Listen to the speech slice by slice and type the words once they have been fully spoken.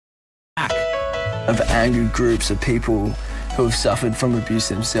of angry groups of people who have suffered from abuse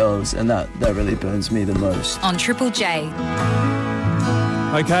themselves, and that really burns me the most. On Triple J.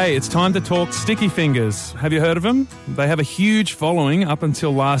 Okay, it's time to talk Sticky Fingers. Have you heard of them? They have a huge following. Up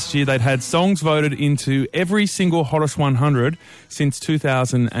until last year, they'd had songs voted into every single Hottest 100 since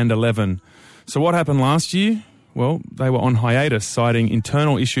 2011. So what happened last year? Well, they were on hiatus, citing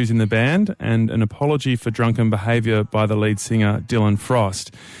internal issues in the band and an apology for drunken behaviour by the lead singer, Dylan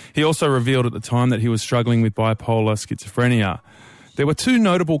Frost. He also revealed at the time that he was struggling with bipolar schizophrenia. There were two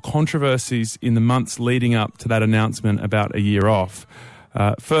notable controversies in the months leading up to that announcement about a year off.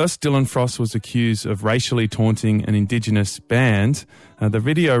 First, Dylan Frost was accused of racially taunting an Indigenous band. The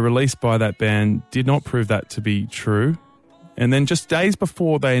video released by that band did not prove that to be true. And then just days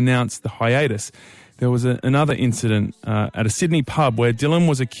before they announced the hiatus, there was another incident at a Sydney pub where Dylan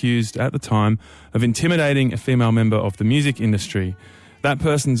was accused at the time of intimidating a female member of the music industry. That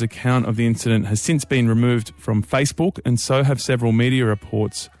person's account of the incident has since been removed from Facebook, and so have several media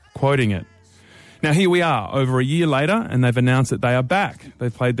reports quoting it. Now, here we are, over a year later, and they've announced that they are back. They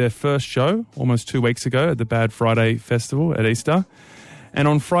played their first show almost 2 weeks ago at the Bad Friday Festival at Easter. And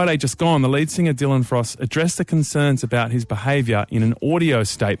on Friday just gone, the lead singer Dylan Frost addressed the concerns about his behaviour in an audio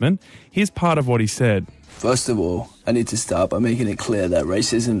statement. Here's part of what he said. First of all, I need to start by making it clear that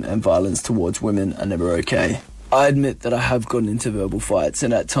racism and violence towards women are never okay. I admit that I have gotten into verbal fights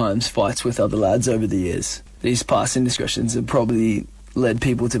and at times fights with other lads over the years. These past indiscretions have probably led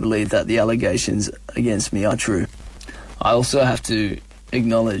people to believe that the allegations against me are true. I also have to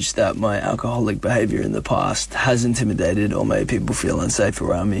acknowledge that my alcoholic behaviour in the past has intimidated or made people feel unsafe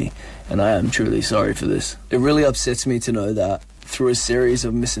around me, and I am truly sorry for this. It really upsets me to know that through a series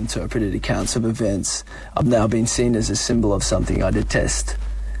of misinterpreted accounts of events, I've now been seen as a symbol of something I detest,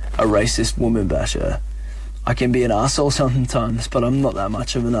 a racist woman basher. I can be an arsehole sometimes, but I'm not that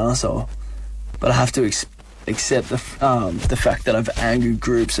much of an arsehole. But I have to accept the fact that I've angry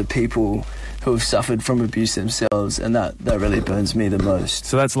groups of people who have suffered from abuse themselves, and that really burns me the most.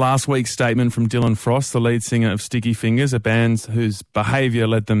 So that's last week's statement from Dylan Frost, the lead singer of Sticky Fingers, a band whose behaviour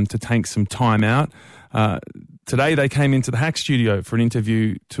led them to take some time out. Today they came into the Hack studio for an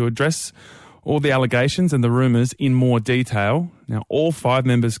interview to address all the allegations and the rumours in more detail. Now, all 5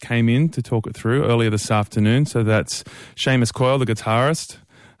 members came in to talk it through earlier this afternoon. So that's Seamus Coyle, the guitarist,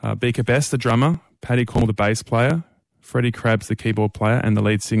 Beaker Best, the drummer, Paddy Cornwall, the bass player, Freddie Krabs, the keyboard player, and the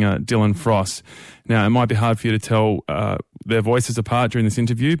lead singer, Dylan Frost. Now, it might be hard for you to tell their voices apart during this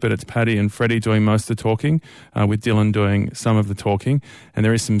interview, but it's Paddy and Freddie doing most of the talking, with Dylan doing some of the talking, and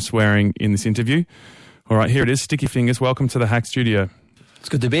there is some swearing in this interview. All right, here it is, Sticky Fingers. Welcome to the Hack studio. It's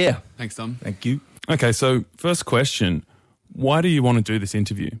good to be here. Thanks, Tom. Thank you. Okay, so first question, why do you want to do this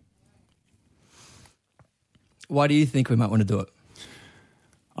interview? Why do you think we might want to do it?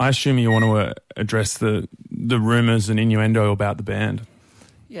 I assume you want to address the rumours and innuendo about the band.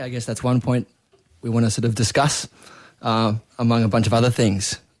 Yeah, I guess that's one point we want to sort of discuss, among a bunch of other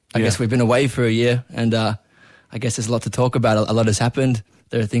things. I guess we've been away for a year, and I guess there's a lot to talk about. A lot has happened.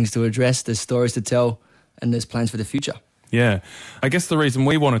 There are things to address. There's stories to tell, and there's plans for the future. Yeah. I guess the reason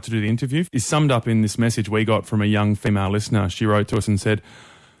we wanted to do the interview is summed up in this message we got from a young female listener. She wrote to us and said,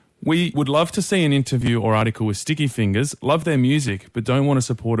 "We would love to see an interview or article with Sticky Fingers, love their music, but don't want to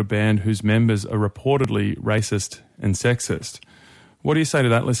support a band whose members are reportedly racist and sexist." What do you say to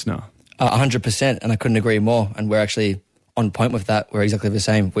that listener? 100%, and I couldn't agree more. And we're actually on point with that. We're exactly the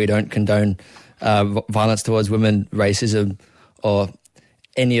same. We don't condone violence towards women, racism, or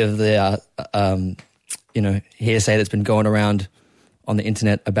any of the hearsay that's been going around on the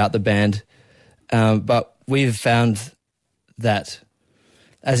internet about the band. But we've found that,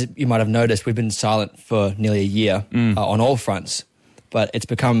 as you might have noticed, we've been silent for nearly a year on all fronts. But it's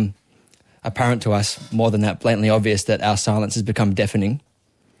become apparent to us, more than that, blatantly obvious, that our silence has become deafening.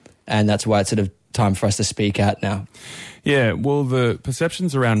 And that's why it's sort of time for us to speak out now. Yeah, well, the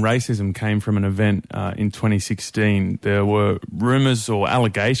perceptions around racism came from an event in 2016. There were rumours or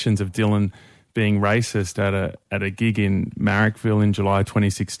allegations of Dylan being racist at a gig in Marrickville in July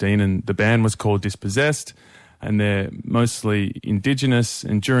 2016, and the band was called Dispossessed, and they're mostly Indigenous,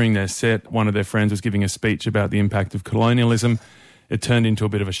 and during their set, one of their friends was giving a speech about the impact of colonialism. It turned into a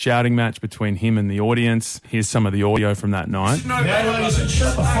bit of a shouting match between him and the audience. Here's some of the audio from that night. No, ladies,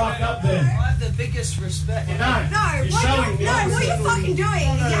 shut the fuck up then. I have the biggest respect. No, what are you fucking doing?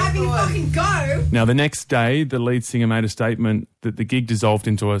 You're having a fucking go. Now, the next day, the lead singer made a statement that the gig dissolved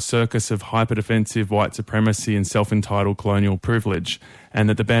into a circus of hyper-defensive white supremacy and self-entitled colonial privilege, and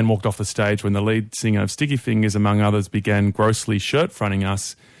that the band walked off the stage when the lead singer of Sticky Fingers, among others, began grossly shirt-fronting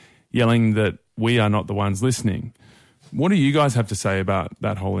us, yelling that we are not the ones listening. What do you guys have to say about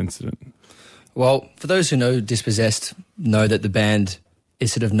that whole incident? Well, for those who know Dispossessed, know that the band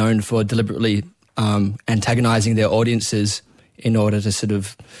is sort of known for deliberately antagonising their audiences in order to sort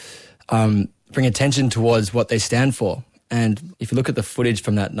of bring attention towards what they stand for. And if you look at the footage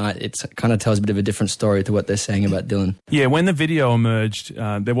from that night, it kind of tells a bit of a different story to what they're saying about Dylan. Yeah, when the video emerged,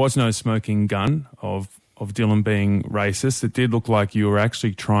 there was no smoking gun of Dylan being racist. It did look like you were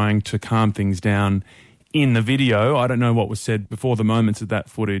actually trying to calm things down in the video. I don't know what was said before the moments that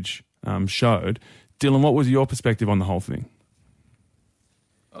footage showed. Dylan, what was your perspective on the whole thing?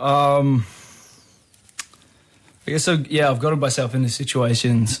 I guess so. Yeah, I've gotten myself into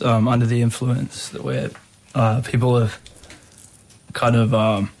situations under the influence where people have kind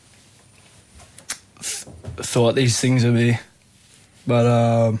of thought these things of me,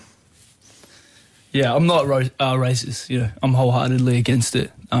 but yeah, I'm not racist. You know, I'm wholeheartedly against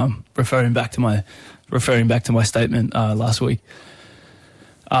it. Referring back to my statement last week.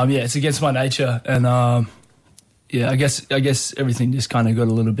 Yeah, it's against my nature, and yeah, I guess everything just kind of got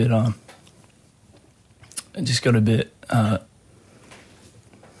a little bit it just got a bit.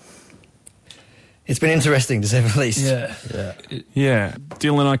 It's been interesting, to say the least. Yeah.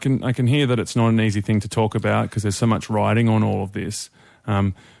 Dylan, I can hear that it's not an easy thing to talk about because there's so much riding on all of this.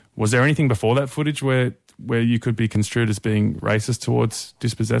 Was there anything before that footage where you could be construed as being racist towards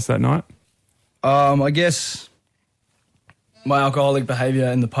Dispossessed that night? I guess my alcoholic behaviour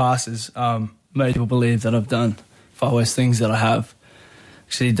in the past has made people believe that I've done far worse things that I have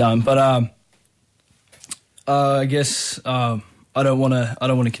actually done. But I guess I don't want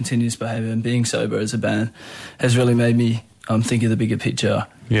to continue this behaviour, and being sober as a band has really made me think of the bigger picture.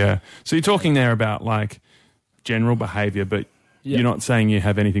 Yeah. So you're talking there about like general behaviour, but you're not saying you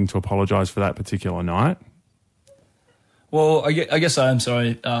have anything to apologise for that particular night? Well, I guess I am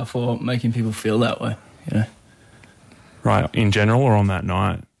sorry for making people feel that way, you know. Right, in general or on that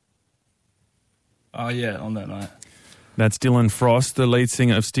night? Oh, yeah, on that night. That's Dylan Frost, the lead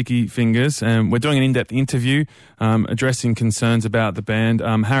singer of Sticky Fingers, and we're doing an in-depth interview addressing concerns about the band.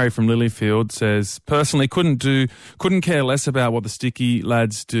 Harry from Lilyfield says, personally, couldn't care less about what the Sticky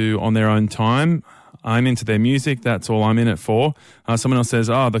lads do on their own time. I'm into their music, that's all I'm in it for. Someone else says,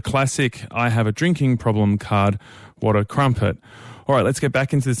 the classic I have a drinking problem card, what a crumpet. All right, let's get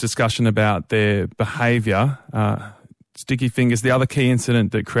back into this discussion about their behaviour. Sticky Fingers, the other key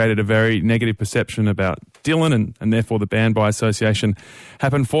incident that created a very negative perception about Dylan and therefore the band by association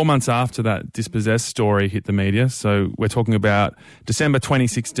happened 4 months after that Dispossessed story hit the media. So we're talking about December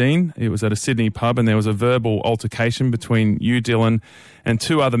 2016. It was at a Sydney pub and there was a verbal altercation between you, Dylan, and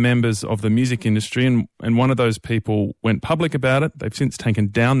two other members of the music industry. And one of those people went public about it. They've since taken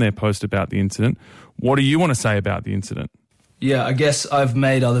down their post about the incident. What do you want to say about the incident? Yeah, I guess I've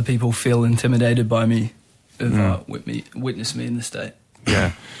made other people feel intimidated by me. Witness me in the state.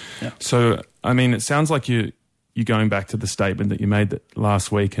 Yeah. So, I mean, it sounds like you're going back to the statement that you made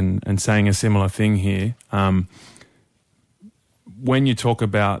last week and saying a similar thing here. When you talk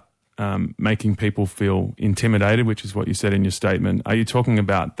about making people feel intimidated, which is what you said in your statement, are you talking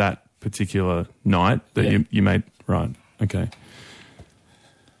about that particular night that you made? Right. Okay.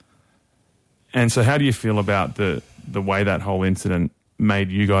 And so how do you feel about the way that whole incident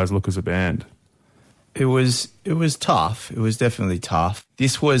made you guys look as a band? It was tough. It was definitely tough.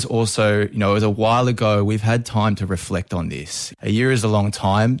 This was also, it was a while ago. We've had time to reflect on this. A year is a long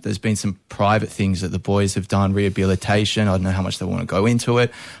time. There's been some private things that the boys have done, rehabilitation. I don't know how much they want to go into it,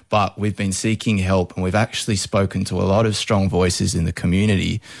 but we've been seeking help and we've actually spoken to a lot of strong voices in the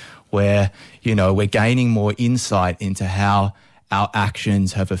community where, we're gaining more insight into how our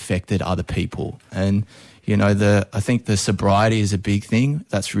actions have affected other people. And I think the sobriety is a big thing.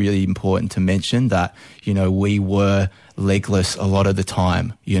 That's really important to mention that, we were legless a lot of the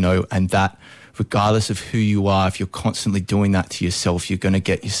time, and that regardless of who you are, if you're constantly doing that to yourself, you're going to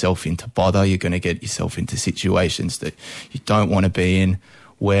get yourself into bother. You're going to get yourself into situations that you don't want to be in,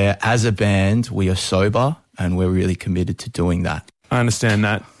 where as a band, we are sober and we're really committed to doing that. I understand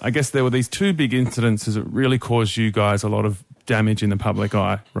that. I guess there were these two big incidences that really caused you guys a lot of damage in the public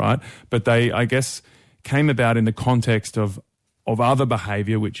eye, right? But they, I guess, came about in the context of other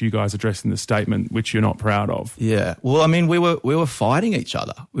behaviour which you guys addressed in the statement, which you're not proud of. Yeah. Well, I mean, we were fighting each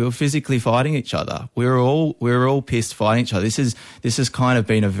other. We were physically fighting each other. We were all pissed fighting each other. This has kind of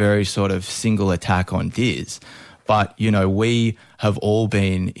been a very sort of single attack on Diz. But, we have all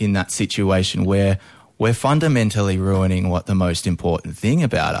been in that situation where we're fundamentally ruining what the most important thing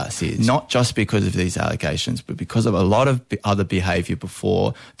about us is. Not just because of these allegations, but because of a lot of other behaviour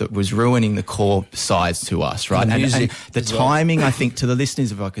before that was ruining the core sides to us, right? And the timing, I think, to the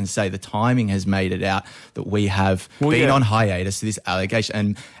listeners, if I can say, the timing has made it out that we have been on hiatus to this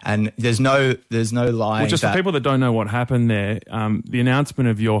allegation. And there's no lying. Well, just for people that don't know what happened there, the announcement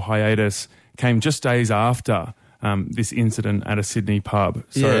of your hiatus came just days after this incident at a Sydney pub.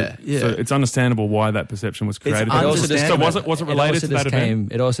 So it's understandable why that perception was created. So was it related to that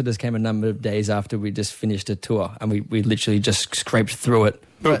event? It also just came a number of days after we just finished a tour, and we literally just scraped through it.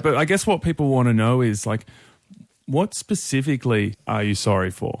 But I guess what people want to know is, like, what specifically are you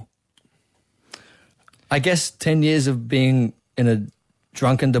sorry for? I guess 10 years of being in a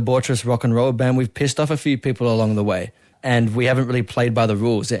drunken, debaucherous rock and roll band, we've pissed off a few people along the way, and we haven't really played by the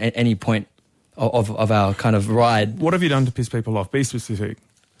rules at any point of our kind of ride. What have you done to piss people off? Be specific.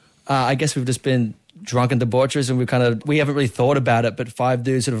 I guess we've just been drunk and debaucherous, and we haven't really thought about it, but 5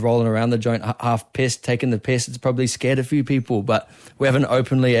 dudes sort of rolling around the joint half pissed, taking the piss. It's probably scared a few people, but we haven't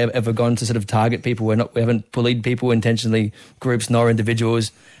openly ever gone to sort of target people. We haven't bullied people intentionally, groups nor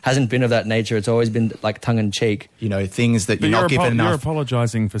individuals. Hasn't been of that nature. It's always been like tongue in cheek. You know, things that you're not given enough. You're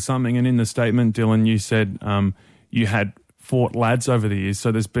apologising for something, and in the statement, Dylan, you said you had fought lads over the years,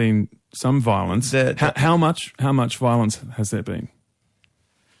 so there's been some violence. How much violence has there been?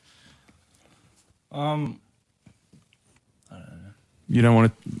 I don't know. You don't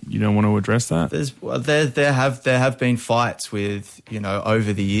want to address that? There have been fights with, you know,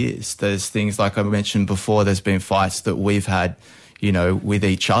 over the years. There's things like I mentioned before. There's been fights that we've had, you know, with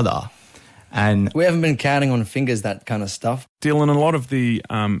each other, and we haven't been counting on fingers, that kind of stuff. Dylan, a lot of the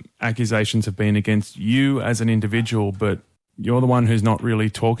accusations have been against you as an individual, but you're the one who's not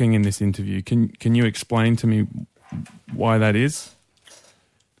really talking in this interview. Can you explain to me why that is?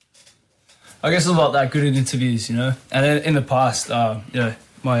 I guess I'm not that good at interviews, you know. And in the past, you know,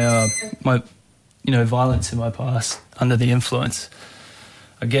 my you know, violence in my past under the influence.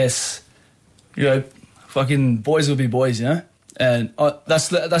 I guess, you know, fucking boys will be boys, you know. And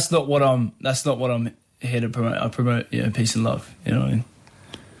that's not what I'm here to promote. I promote, you know, peace and love. You know what I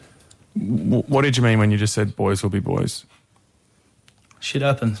mean? What did you mean when you just said boys will be boys? Shit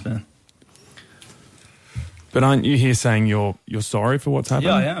happens, man. But aren't you here saying you're sorry for what's happened?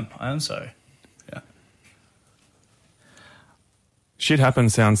 Yeah, I am sorry. Yeah. Shit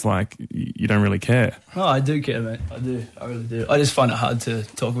happens sounds like you don't really care. No, I do care, mate. I do. I really do. I just find it hard to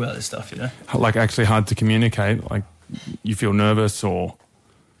talk about this stuff, you know? Like, actually hard to communicate? Like, you feel nervous or...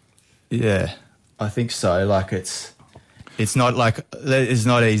 Yeah, I think so. Like, it's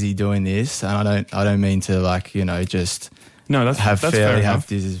not easy doing this, and I don't mean to, like, you know, just... No, that's fair enough.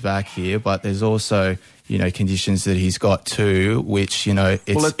 This back here, but there's also, you know, conditions that he's got too, which, you know,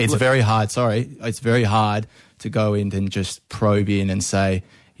 it's very hard. Sorry, it's very hard to go in and just probe in and say,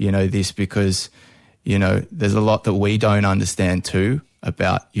 you know, this, because, you know, there's a lot that we don't understand too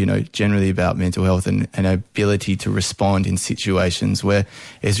about, you know, generally about mental health and ability to respond in situations where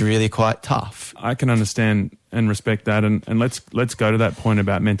it's really quite tough. I can understand and respect that, and let's go to that point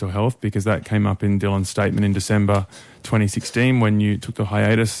about mental health, because that came up in Dylan's statement in December 2016 when you took the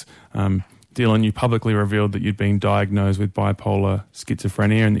hiatus. Dylan, you publicly revealed that you'd been diagnosed with bipolar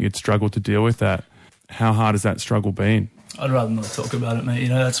schizophrenia and that you'd struggled to deal with that. How hard has that struggle been? I'd rather not talk about it, mate. You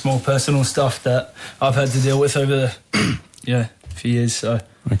know, that's more personal stuff that I've had to deal with over the few years. So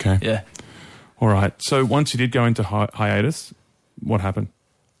okay, yeah, all right. So once you did go into hiatus, what happened?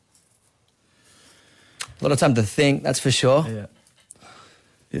 A lot of time to think, that's for sure.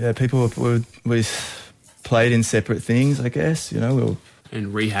 Yeah. People we played in separate things, I guess. You know,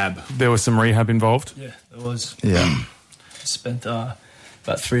 in rehab. There was some rehab involved. Yeah, there was. Yeah, spent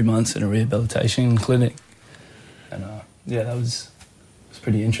about 3 months in a rehabilitation clinic, and that was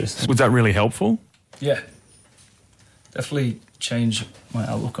pretty interesting. Was that really helpful? Yeah, definitely changed my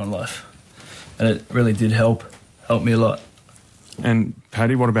outlook on life, and it really did help me a lot. And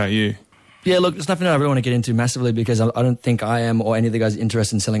Paddy, what about you? Yeah, look, it's nothing I really want to get into massively, because I don't think I am or any of the guys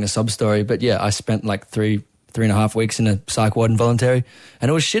interested in selling a sob story. But yeah, I spent like three and a half weeks in a psych ward involuntary, and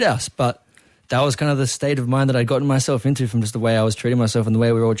it was shithouse. But that was kind of the state of mind that I'd gotten myself into from just the way I was treating myself and the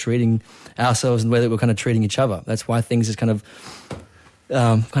way we were all treating ourselves and the way that we were kind of treating each other. That's why things just kind of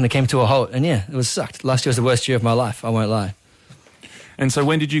came to a halt. And yeah, it was sucked. Last year was the worst year of my life, I won't lie. And so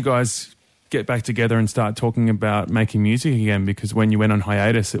when did you guys get back together and start talking about making music again? Because when you went on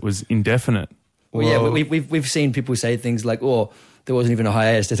hiatus, it was indefinite. Well, yeah, we've seen people say things like, oh, there wasn't even a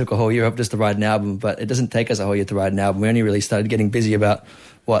hiatus, they took a whole year up just to write an album, but it doesn't take us a whole year to write an album. We only really started getting busy about,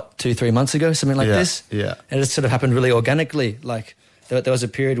 2-3 months ago, something like this? Yeah. And it sort of happened really organically, like there was a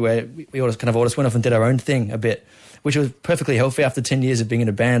period where we all just went off and did our own thing a bit, which was perfectly healthy after 10 years of being in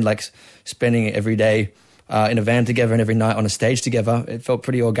a band, like spending every day in a van together and every night on a stage together. It felt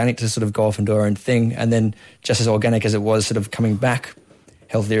pretty organic to sort of go off and do our own thing. And then just as organic as it was sort of coming back,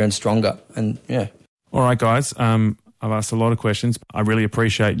 healthier and stronger. And yeah. All right, guys. I've asked a lot of questions. I really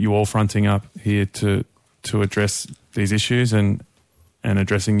appreciate you all fronting up here to address these issues and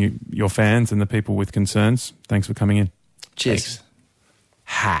addressing your fans and the people with concerns. Thanks for coming in. Cheers. Thanks.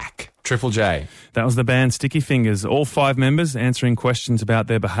 Hack. Triple J. That was the band Sticky Fingers, all 5 members answering questions about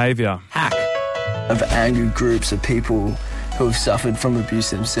their behaviour. Hack. Of angry groups of people who have suffered from abuse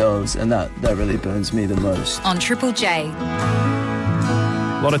themselves, and that really burns me the most. On Triple J.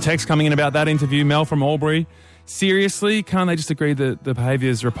 A lot of text coming in about that interview. Mel from Albury. Seriously, can't they just agree that the behaviour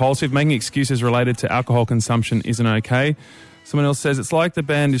is repulsive? Making excuses related to alcohol consumption isn't okay. Someone else says, it's like the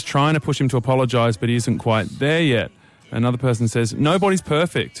band is trying to push him to apologise, but he isn't quite there yet. Another person says, nobody's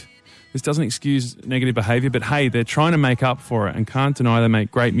perfect. This doesn't excuse negative behaviour, but hey, they're trying to make up for it and can't deny they make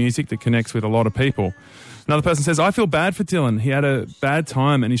great music that connects with a lot of people. Another person says, I feel bad for Dylan. He had a bad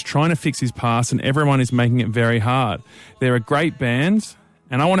time and he's trying to fix his past and everyone is making it very hard. They're a great band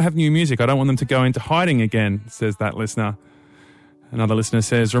and I want to have new music. I don't want them to go into hiding again, says that listener. Another listener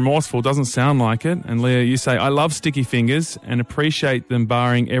says, remorseful, doesn't sound like it. And Leah, you say, I love Sticky Fingers and appreciate them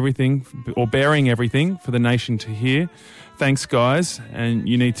bearing everything for the nation to hear. Thanks, guys, and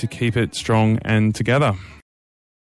you need to keep it strong and together.